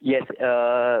Yes,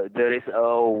 there is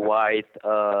a wide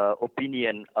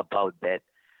opinion about that,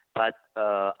 but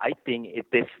I think it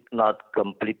is not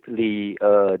completely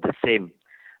the same.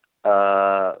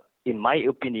 In my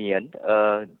opinion,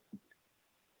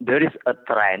 there is a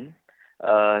trend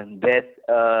that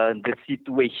the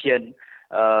situation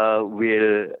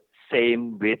will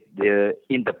same with the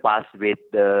in the past with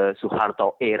the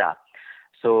Suharto era.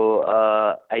 So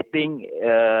I think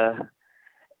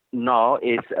now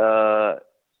is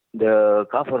the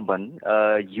government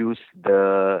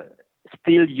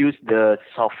still use the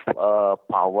soft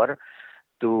power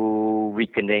to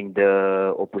weakening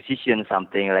the opposition,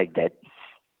 something like that.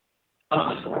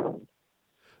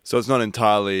 So it's not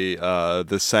entirely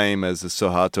the same as the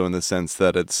Suharto in the sense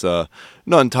that it's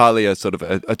not entirely a sort of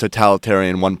a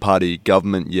totalitarian one-party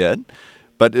government yet.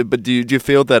 But do you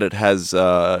feel that it has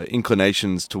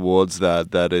inclinations towards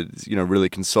that it's really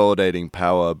consolidating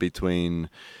power between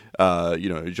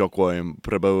Jokowi and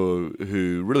Prabowo,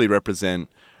 who really represent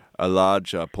a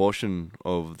large portion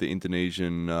of the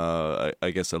Indonesian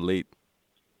I guess elite?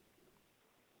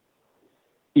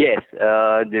 Yes,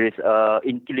 there is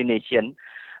inclination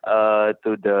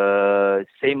to the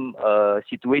same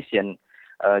situation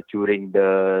during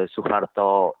the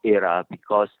Suharto era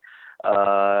because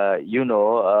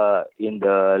in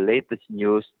the latest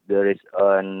news there is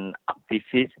an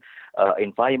activist,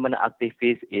 environment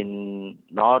activist in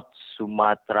North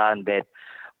Sumatra that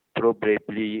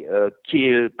probably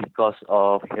killed because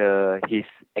of his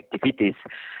activities.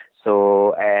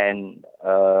 So, and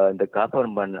the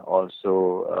government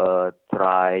also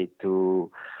try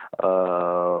to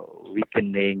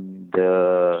weakening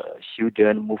the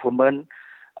student movement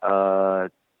uh,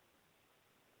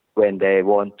 when they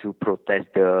want to protest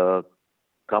the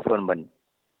government.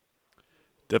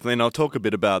 Definitely, and I'll talk a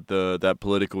bit about that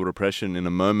political repression in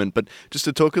a moment. But just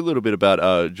to talk a little bit about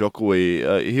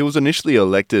Jokowi, he was initially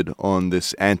elected on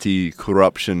this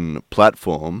anti-corruption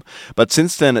platform, but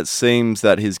since then it seems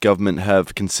that his government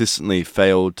have consistently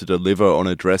failed to deliver on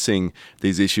addressing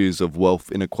these issues of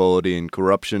wealth inequality and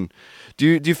corruption.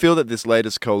 Do you feel that this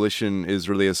latest coalition is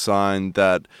really a sign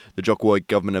that the Jokowi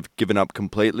government have given up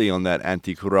completely on that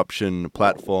anti-corruption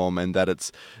platform, and that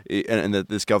and that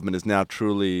this government is now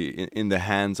truly in the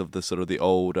hands of the sort of the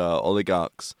old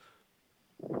oligarchs?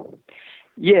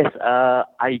 Yes,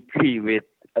 I agree with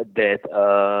that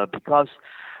because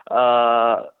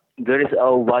there is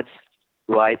a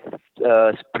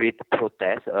widespread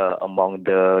protest among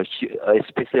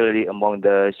especially among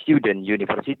the student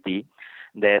university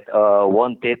that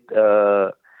wanted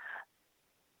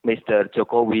Mr.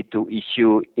 Jokowi to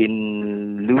issue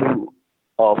in lieu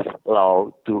of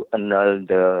law to annul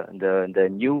the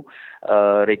new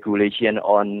regulation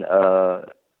on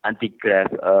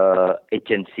anti-graft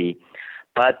agency.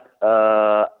 But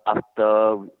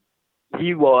after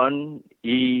he won,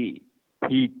 he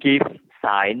gave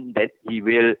sign that he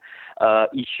will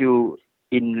issue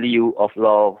in lieu of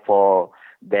law for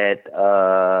that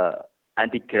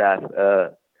anti-graft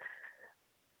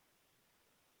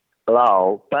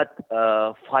law. But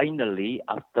finally,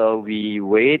 after we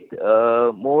wait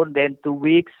more than 2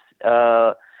 weeks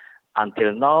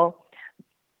until now,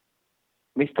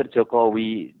 Mr.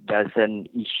 Jokowi doesn't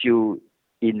issue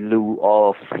in lieu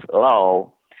of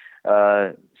law.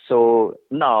 Uh, so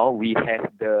now we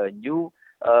have the new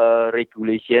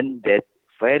regulation that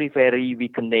very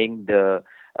weakening the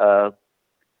uh,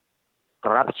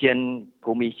 corruption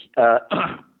commission, uh,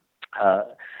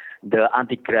 the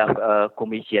anti-graft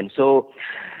commission. So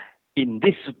in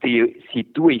this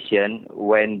situation,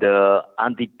 when the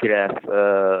anti-graft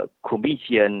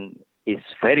commission is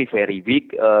very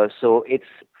weak, so it's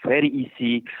very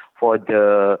easy for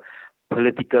the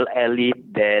political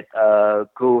elite that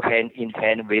go hand in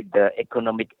hand with the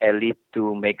economic elite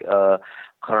to make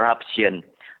corruption.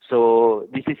 So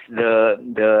this is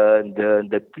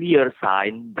the clear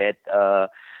sign that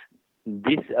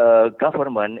this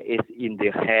government is in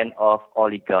the hand of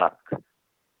oligarchs.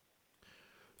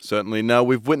 Certainly. Now,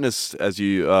 we've witnessed, as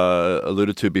you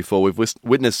alluded to before,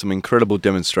 witnessed some incredible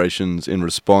demonstrations in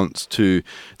response to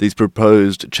these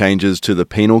proposed changes to the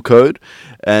penal code,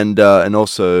 and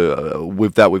also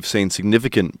with that, we've seen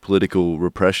significant political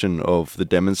repression of the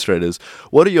demonstrators.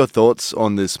 What are your thoughts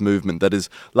on this movement that is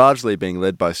largely being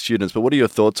led by students? But what are your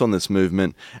thoughts on this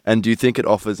movement, and do you think it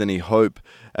offers any hope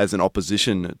as an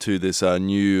opposition to this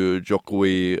new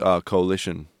Jokowi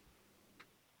coalition?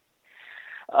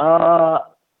 Uh,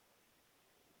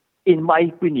 in my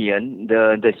opinion,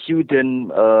 the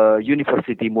student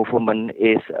university movement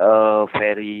is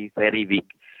very weak.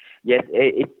 Yes,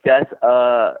 it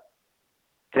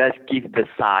just give the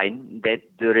sign that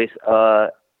there is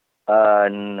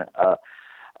and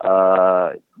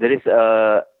there is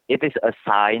a it is a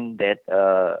sign that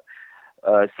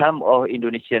some of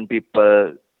Indonesian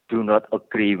people do not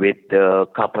agree with the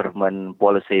government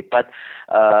policy, but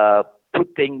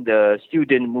putting the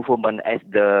student movement as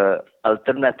the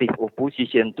alternative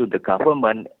opposition to the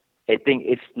government, I think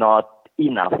it's not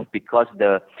enough because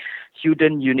the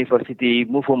student university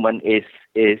movement is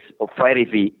very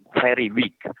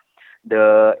weak.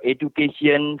 The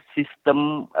education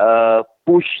system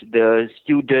push the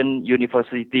student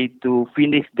university to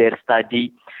finish their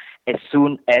study as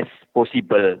soon as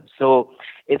possible. So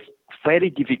it's very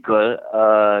difficult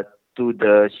to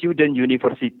the student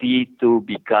university to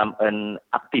become an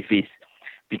activist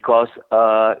because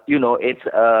it's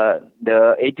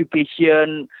the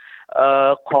education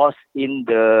cost in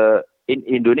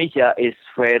Indonesia is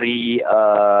very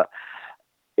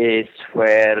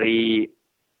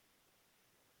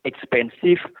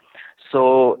expensive.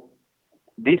 So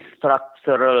this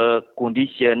structural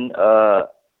condition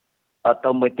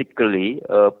automatically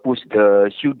push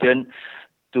the student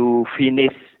to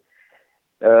finish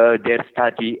their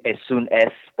study as soon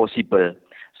as possible.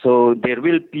 So there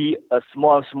will be a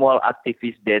small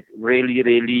activists that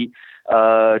really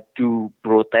do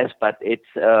protest, but it's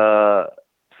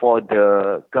for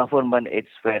the government it's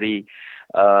very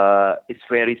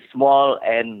small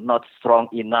and not strong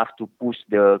enough to push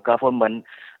the government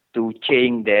to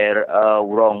change their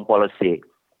wrong policy.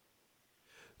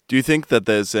 Do you think that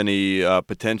there's any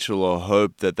potential or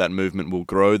hope that that movement will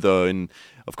grow, though?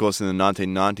 Of course, in the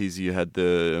 1990s, you had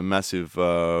the massive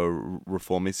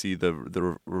reformisi,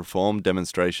 the reform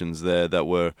demonstrations there that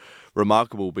were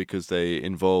remarkable because they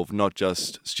involved not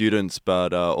just students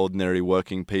but ordinary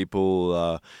working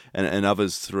people and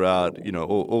others throughout,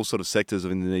 all sort of sectors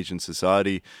of Indonesian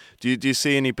society. Do you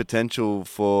see any potential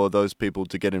for those people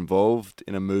to get involved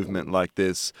in a movement like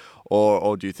this,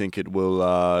 or do you think it will,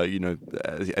 as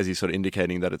you're sort of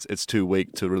indicating that it's too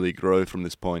weak to really grow from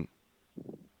this point?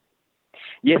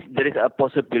 Yes, there is a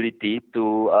possibility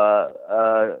to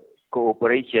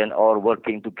cooperation or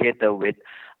working together with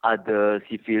other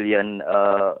civilian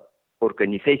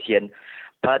organization.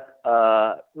 But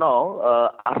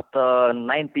no, after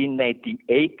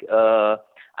 1998,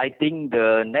 I think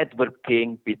the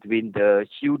networking between the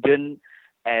student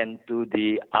and to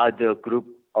the other group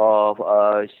of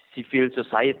civil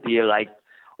society like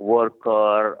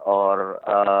worker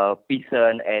or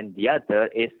peasant and the other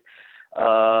is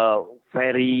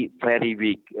very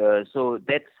weak. So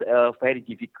that's very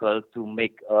difficult to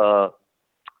make a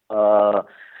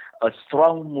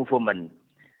strong movement.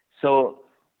 So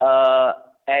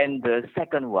and the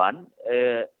second one,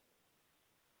 the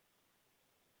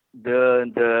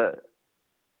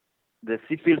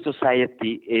civil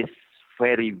society is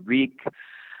very weak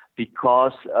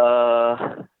because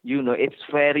it's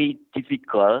very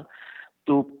difficult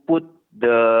to put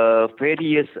the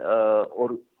various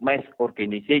mass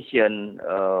organization,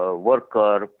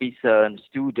 worker, peasant,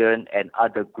 student, and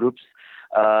other groups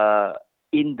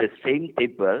in the same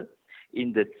table,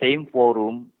 in the same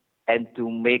forum, and to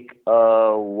make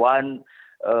one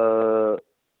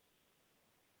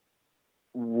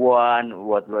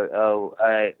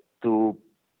to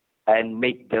and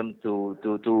make them to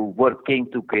working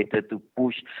together to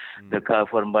push the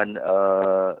government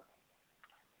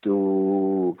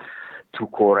to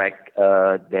correct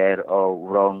their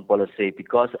wrong policy,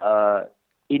 because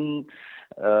in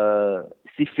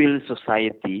civil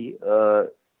society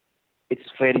it's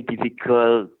very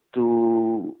difficult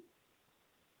to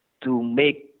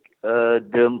make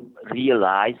them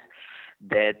realize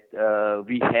that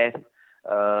we have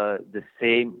the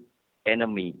same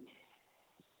enemy.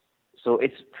 So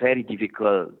it's very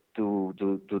difficult to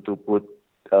put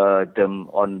them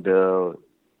on the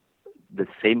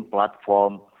same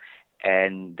platform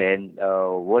and then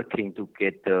working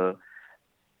together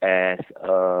as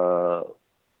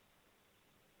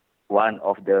one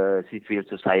of the civil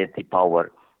society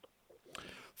power.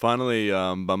 Finally,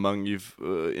 Bambang, you've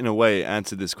in a way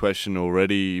answered this question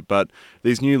already, but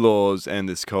these new laws and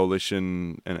this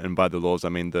coalition, and by the laws I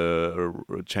mean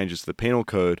the changes to the penal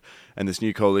code, and this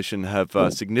new coalition have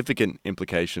significant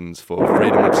implications for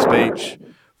freedom of speech,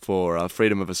 for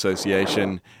freedom of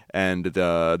association, and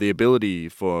the ability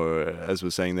for, as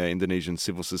we're saying there, Indonesian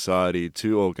civil society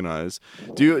to organize.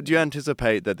 Do you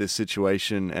anticipate that this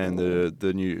situation and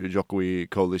the new Jokowi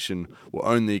coalition will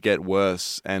only get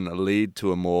worse and lead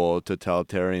to a more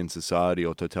totalitarian society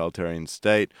or totalitarian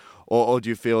state, or do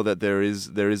you feel that there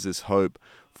is this hope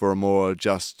for a more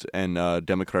just and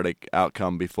democratic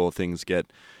outcome before things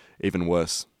get even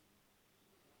worse?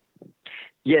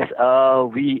 Yes,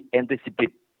 we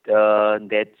anticipate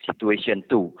that situation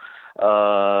too,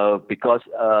 because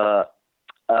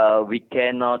we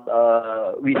cannot.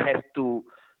 We have to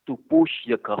push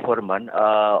the government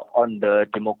on the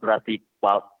democratic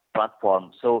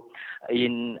platform. So,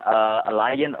 in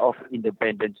Alliance of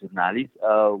Independent Journalists,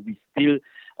 we still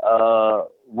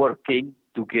working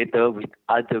together with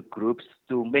other groups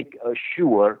to make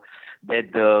sure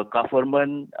that the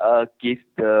government gives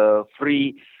the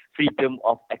freedom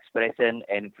of expression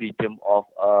and freedom of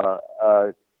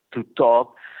to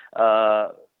talk.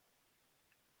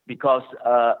 Because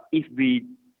if we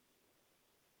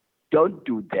don't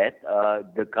do that,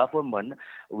 the government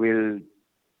will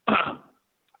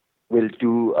will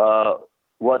do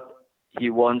what he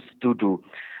wants to do.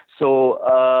 So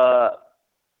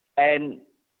and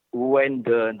when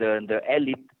the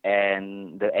elite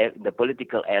and the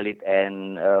political elite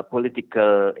and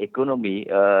political economy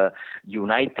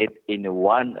united in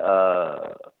one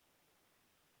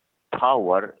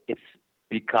power, it's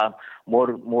become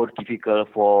more difficult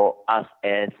for us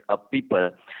as a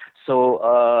people.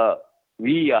 So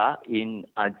we are in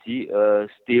Aji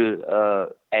still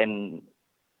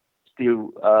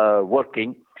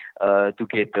working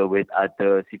together with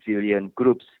other civilian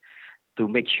groups to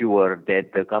make sure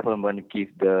that the government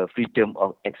gives the freedom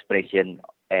of expression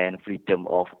and freedom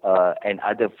of and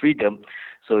other freedom,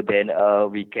 so then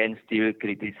we can still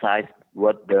criticize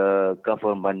what the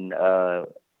government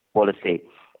policy.